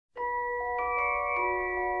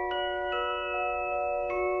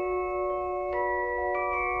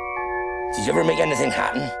Did you ever make anything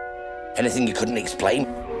happen? Anything you couldn't explain?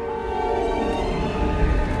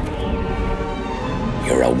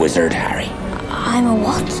 You're a wizard, Harry. I'm a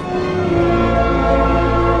what?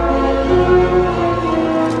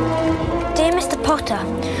 Dear Mr. Potter,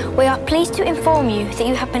 we are pleased to inform you that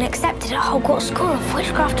you have been accepted at Hogwarts School of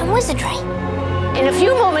Witchcraft and Wizardry. In a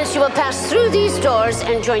few moments, you will pass through these doors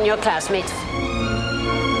and join your classmates.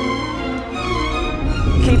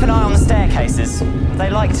 Keep an eye on the staircases. They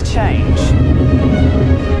like to change.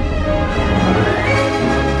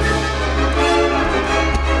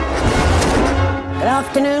 Good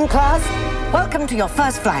afternoon, class. Welcome to your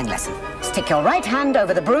first flying lesson. Stick your right hand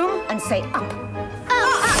over the broom and say up.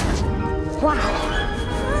 Wow.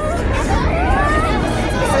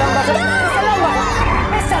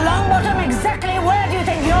 Mr. Longbottom, exactly where do you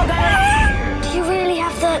think you're going? Do you really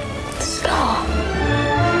have the scar?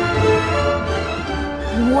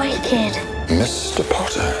 Wicked. Mr.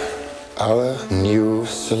 Potter, our new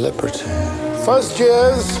celebrity. First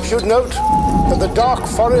years should note that the Dark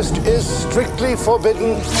Forest is strictly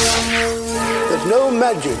forbidden. There's no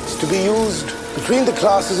magics to be used between the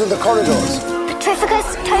classes in the corridors.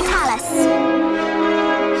 Petrificus totalis.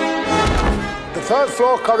 The third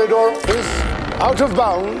floor corridor is out of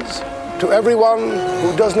bounds to everyone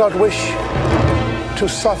who does not wish to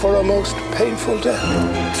suffer a most painful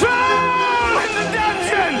death.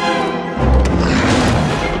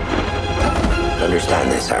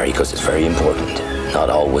 Understand this, Harry, because it's very important. Not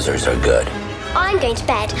all wizards are good. I'm going to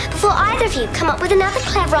bed before either of you come up with another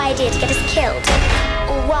clever idea to get us killed.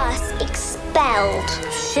 Or worse, expelled.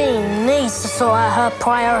 She needs to sort out her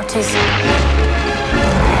priorities.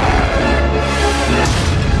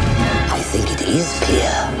 I think it is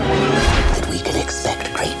clear that we can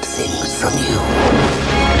expect great things from you.